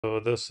So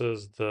this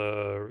is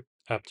the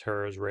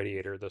Aptera's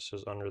radiator. This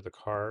is under the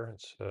car.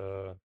 It's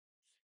a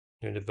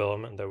new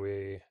development that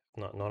we have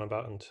not known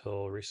about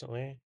until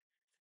recently.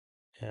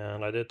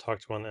 And I did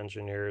talk to one of the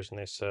engineers, and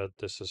they said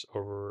this is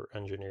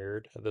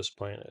over-engineered. At this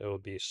point, it will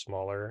be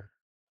smaller.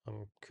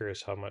 I'm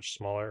curious how much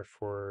smaller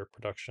for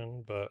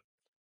production, but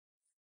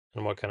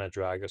and what kind of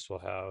drag this will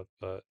have.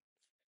 But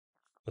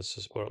this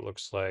is what it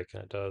looks like,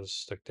 and it does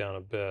stick down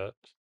a bit.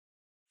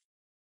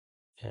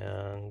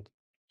 And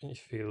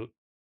if you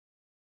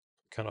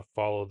kind of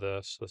follow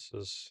this, this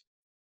is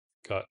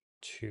got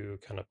two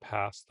kind of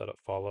paths that it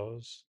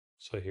follows.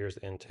 So here's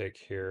the intake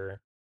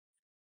here.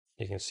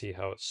 You can see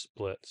how it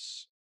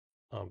splits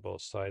on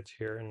both sides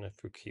here. And if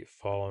we keep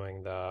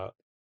following that,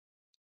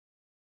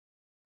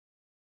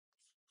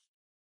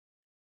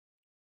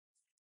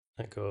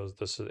 it goes,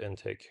 this is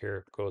intake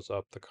here, it goes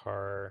up the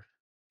car,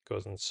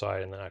 goes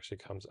inside, and then actually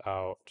comes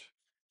out.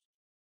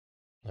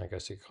 I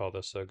guess you call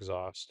this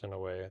exhaust in a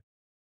way,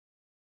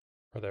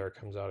 or there it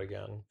comes out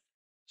again.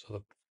 So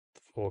the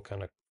full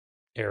kind of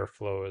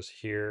airflow is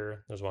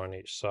here. There's one on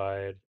each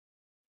side,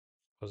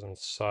 goes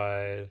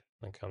inside,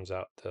 and comes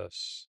out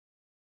this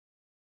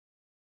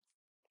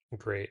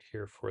grate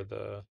here for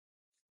the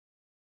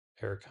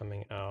air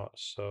coming out.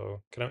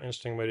 So kind of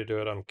interesting way to do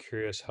it. I'm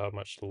curious how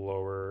much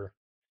lower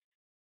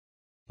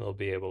they'll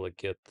be able to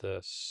get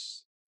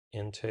this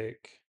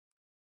intake.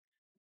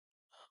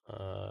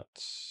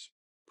 It's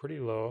pretty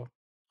low.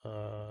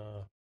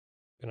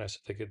 Be nice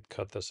if they could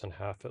cut this in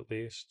half at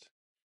least.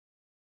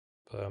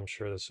 But I'm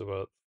sure this is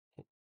what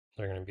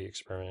they're going to be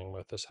experimenting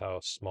with, is how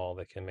small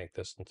they can make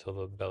this until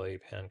the belly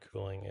pan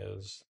cooling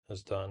is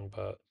done.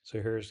 But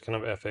so here's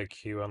kind of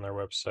FAQ on their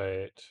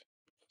website. It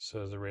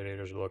says the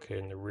radiators are located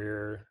in the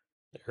rear.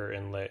 The air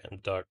inlet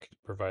and duct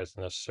provides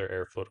the necessary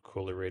airflow to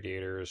cool the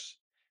radiators.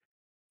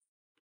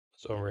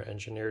 It's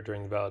over-engineered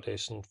during the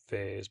validation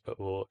phase, but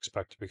will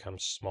expect to become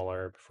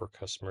smaller before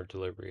customer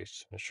deliveries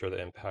to ensure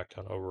the impact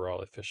on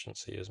overall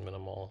efficiency is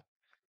minimal.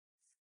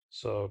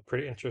 So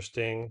pretty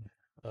interesting.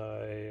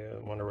 I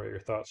wonder what your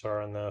thoughts are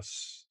on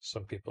this.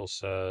 Some people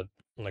said,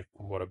 like,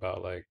 what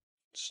about like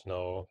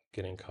snow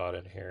getting caught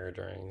in here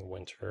during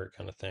winter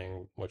kind of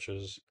thing, which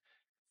is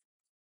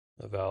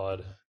a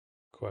valid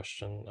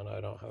question, and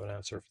I don't have an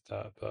answer for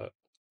that, but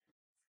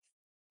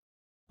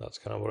that's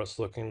kind of what it's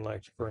looking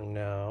like for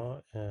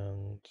now.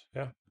 And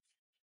yeah,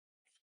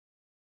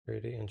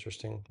 pretty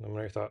interesting. What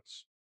are your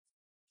thoughts?